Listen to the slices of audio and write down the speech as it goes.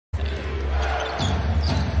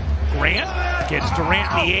Durant gets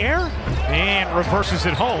Durant in the air and reverses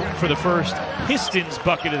it home for the first Pistons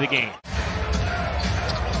bucket of the game.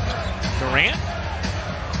 Durant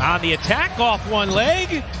on the attack off one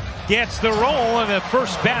leg, gets the roll, and the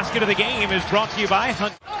first basket of the game is brought to you by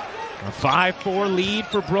Hunt. A 5-4 lead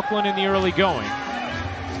for Brooklyn in the early going.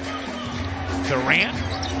 Durant,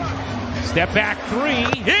 step back three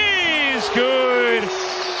is good.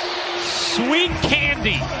 Sweet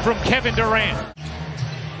candy from Kevin Durant.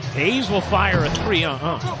 Hayes will fire a three.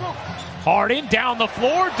 Harden down the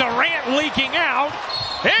floor. Durant leaking out.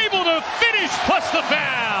 Able to finish plus the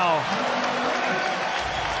foul.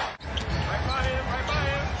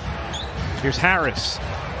 Here's Harris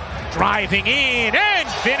driving in and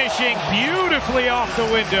finishing beautifully off the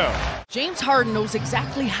window. James Harden knows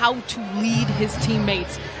exactly how to lead his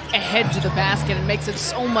teammates ahead to the basket and makes it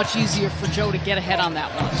so much easier for Joe to get ahead on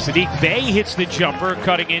that one. Saddiq Bey hits the jumper,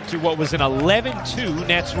 cutting into what was an 11-2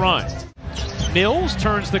 Nets run. Mills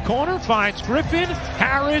turns the corner, finds Griffin.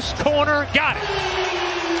 Harris, corner, got it.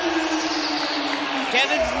 Get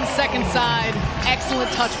it to the second side.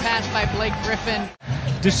 Excellent touch pass by Blake Griffin.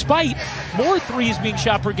 Despite more threes being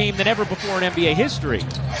shot per game than ever before in NBA history.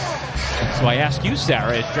 So I ask you,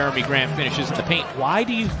 Sarah, as Jeremy Grant finishes in the paint, why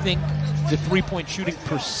do you think the three-point shooting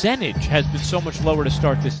percentage has been so much lower to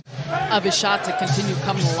start this? Of his shot to continue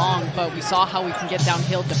coming along, but we saw how he can get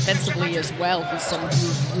downhill defensively as well. He's someone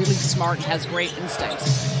who's really smart and has great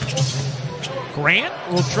instincts. Grant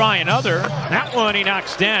will try another. That one he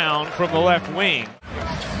knocks down from the left wing.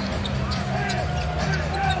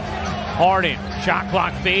 Harden, shot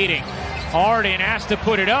clock fading. Harden has to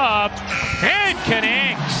put it up and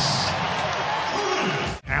connects.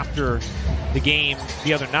 After the game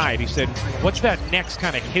the other night, he said, what's that next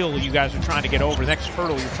kind of hill you guys are trying to get over, the next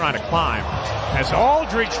hurdle you're trying to climb? As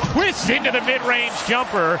Aldridge twists into the mid-range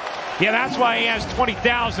jumper. Yeah, that's why he has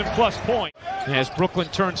 20,000 plus points. As Brooklyn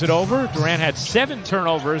turns it over, Durant had 7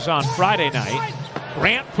 turnovers on Friday night.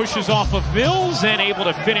 Grant pushes off of Mills and able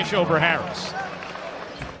to finish over Harris.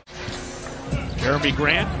 Jeremy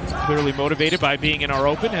Grant, clearly motivated by being in our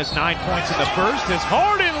open, has 9 points in the first as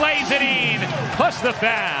Harden lays it in, plus the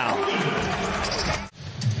foul.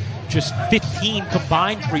 Just 15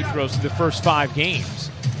 combined free throws in the first 5 games.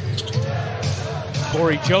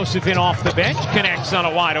 Corey Joseph in off the bench, connects on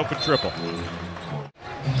a wide open triple.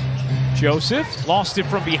 Joseph lost it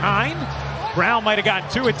from behind. Brown might have gotten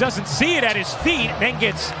to it, doesn't see it at his feet, then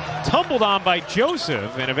gets tumbled on by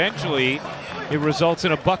Joseph, and eventually it results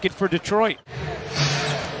in a bucket for Detroit.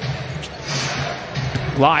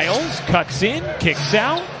 Lyles cuts in, kicks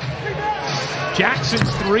out.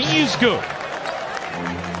 Jackson's three is good.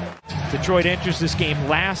 Detroit enters this game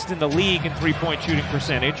last in the league in three-point shooting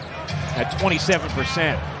percentage at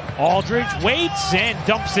 27%. Aldridge waits and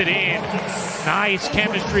dumps it in. Nice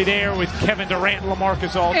chemistry there with Kevin Durant and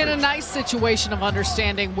LaMarcus Aldridge. In a nice situation of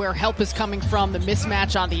understanding where help is coming from, the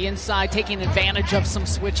mismatch on the inside, taking advantage of some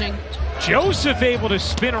switching. Joseph able to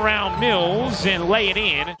spin around Mills and lay it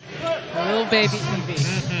in. Little baby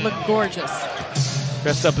Evie. Looked gorgeous.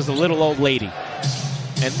 Dressed up as a little old lady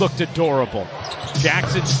and looked adorable.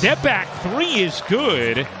 Jackson step back three is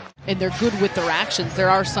good. And they're good with their actions.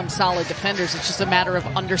 There are some solid defenders. It's just a matter of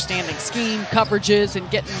understanding scheme, coverages, and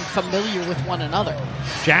getting familiar with one another.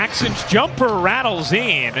 Jackson's jumper rattles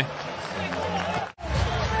in.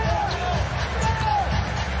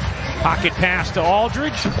 Pocket pass to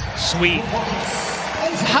Aldridge. Sweet.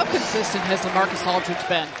 How consistent has LaMarcus Aldridge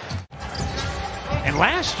been? And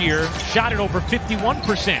last year, shot at over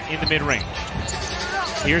 51% in the mid-range.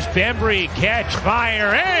 Here's Bembry, catch,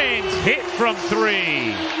 fire, and hit from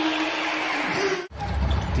three.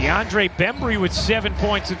 DeAndre Bembry with 7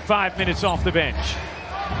 points in 5 minutes off the bench.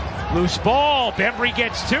 Loose ball, Bembry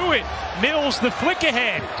gets to it. Mills the flick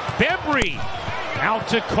ahead. Bembry out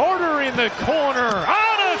to Carter in the corner.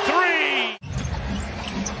 On a three!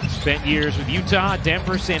 Spent years with Utah,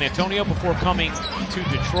 Denver, San Antonio before coming to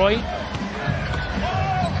Detroit.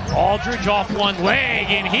 Aldridge off one leg,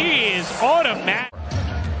 and he is automatic.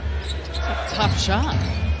 Tough shot.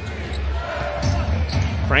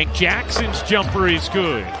 Frank Jackson's jumper is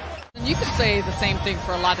good. And you could say the same thing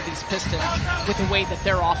for a lot of these Pistons with the way that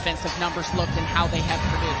their offensive numbers looked and how they have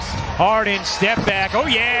produced. Harden, step back. Oh,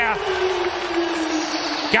 yeah.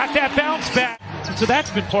 Got that bounce back. And so that's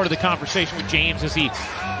been part of the conversation with James as he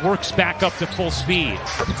works back up to full speed.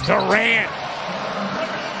 Durant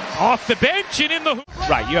off the bench and in the hoop.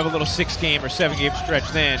 Right, you have a little 6-game or 7-game stretch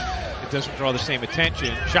then. It doesn't draw the same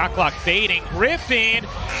attention. Shot clock fading. Griffin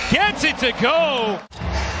gets it to go.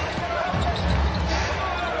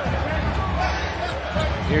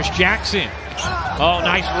 Here's Jackson. Oh,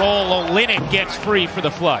 nice roll. Olynyk gets free for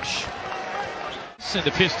the flush. And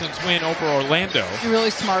the Pistons win over Orlando. A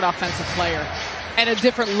really smart offensive player. And a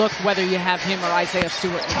different look whether you have him or Isaiah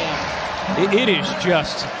Stewart in the game. It is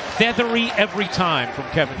just feathery every time from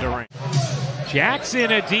Kevin Durant.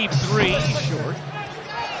 Jackson a deep three. Short.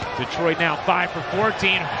 Detroit now 5 for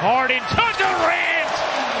 14. Harden to Durant!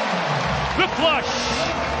 The flush.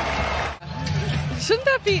 Shouldn't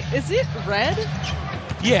that be, is it red?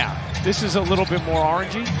 Yeah, this is a little bit more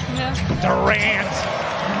orangey. Yeah. Durant.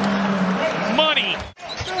 Money.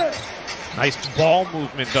 Nice ball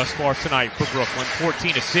movement thus far tonight for Brooklyn.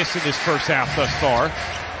 14 assists in this first half thus far.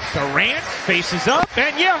 Durant faces up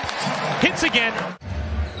and hits again.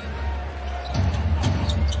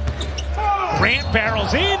 Durant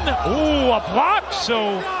barrels in. Ooh, a block.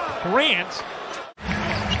 So Durant,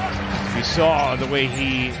 we saw the way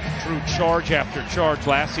he threw charge after charge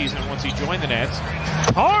last season once he joined the Nets.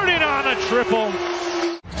 Harden on a triple.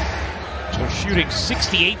 They're shooting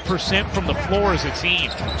 68% from the floor as a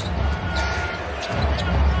team.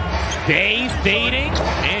 Bay fading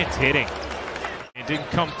and hitting. It didn't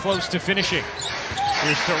come close to finishing.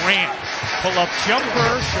 Here's Durant. Pull-up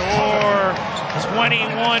jumper. Sure.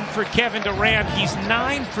 21 for Kevin Durant. He's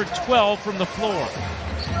 9 for 12 from the floor.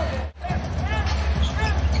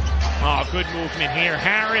 Oh, good movement here.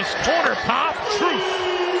 Harris, corner pop. Truth.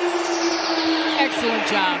 Excellent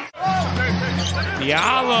job.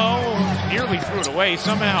 Diallo nearly threw it away.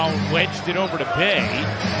 Somehow wedged it over to Bay.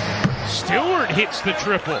 Stewart hits the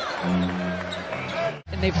triple.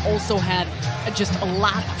 And they've also had just a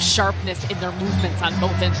lot of sharpness in their movements on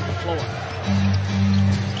both ends of the floor.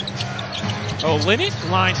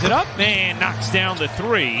 Olynyk lines it up and knocks down the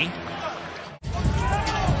three.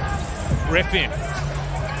 Griffin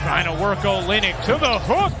trying to work Olynyk to the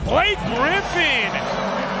hook. Blake Griffin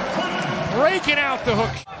breaking out the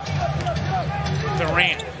hook.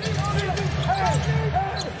 Durant.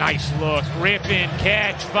 Nice look. Griffin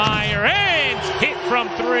catch fire and hit from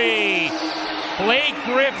three. Blake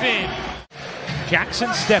Griffin.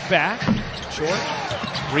 Jackson step back. Short.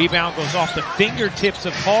 Rebound goes off the fingertips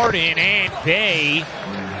of Harden and Bay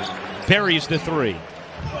buries the three.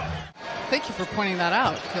 Thank you for pointing that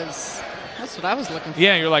out because that's what I was looking for.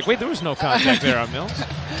 Yeah, you're like, wait, there was no contact there on Mills.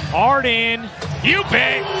 Harden, you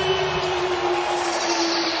bet.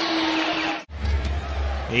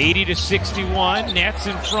 80-61, Nets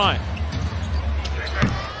in front.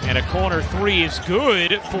 And a corner three is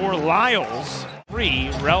good for Lyles. Three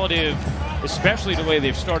relative, especially the way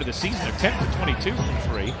they've started the season. They're 10 for 22 from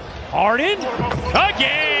three. Harden,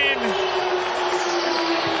 again.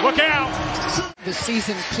 Look out. The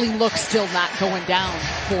season, clean look still not going down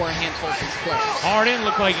for a handful of these players. Harden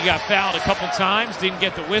looked like he got fouled a couple times, didn't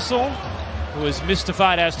get the whistle. Was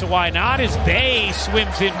mystified as to why not, as Bay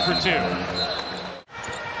swims in for two.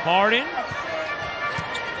 Harden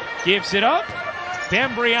gives it up.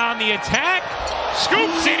 Bembry on the attack.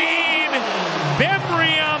 Scoops it in.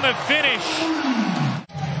 Bembry on the finish.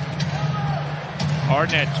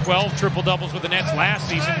 Harden had 12 triple-doubles with the Nets last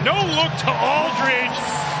season. No look to Aldridge.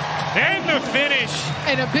 And the finish.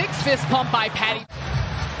 And a big fist pump by Patty.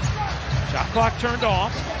 Shot clock turned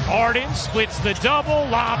off. Harden splits the double,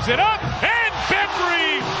 lobs it up, and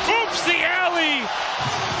Bembry oops the alley.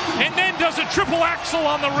 And then does a triple axel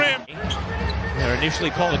on the rim. They're initially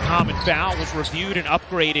called a common foul, was reviewed and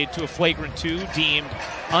upgraded to a flagrant 2, deemed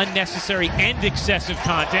unnecessary and excessive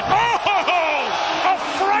content. Oh! A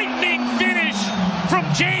frightening finish from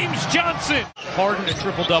James Johnson. Harden a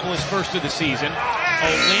triple-double, his first of the season.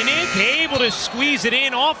 Olynyk able to squeeze it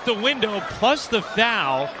in off the window, plus the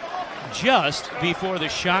foul just before the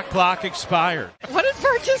shot clock expired. What did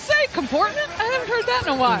Bert just say? Comportment? I haven't heard that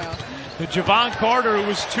in a while. The Javon Carter, who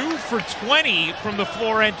was 2 for 20 from the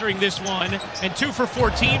floor entering this one, and 2 for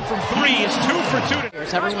 14 from three, is 2 for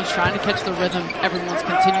 2. Everyone's trying to catch the rhythm. Everyone's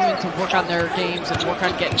continuing to work on their games and work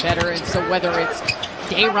on getting better. And so whether it's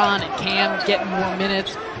Day'Ron and Cam getting more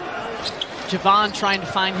minutes, Javon trying to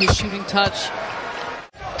find his shooting touch,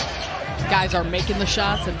 guys are making the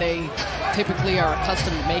shots that they typically are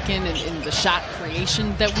accustomed to making in the shot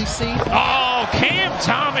creation that we see. Oh, Cam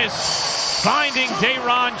Thomas finding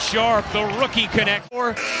Day'Ron Sharpe, the rookie connect.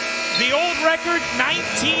 For the old record,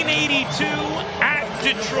 1982 at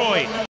Detroit.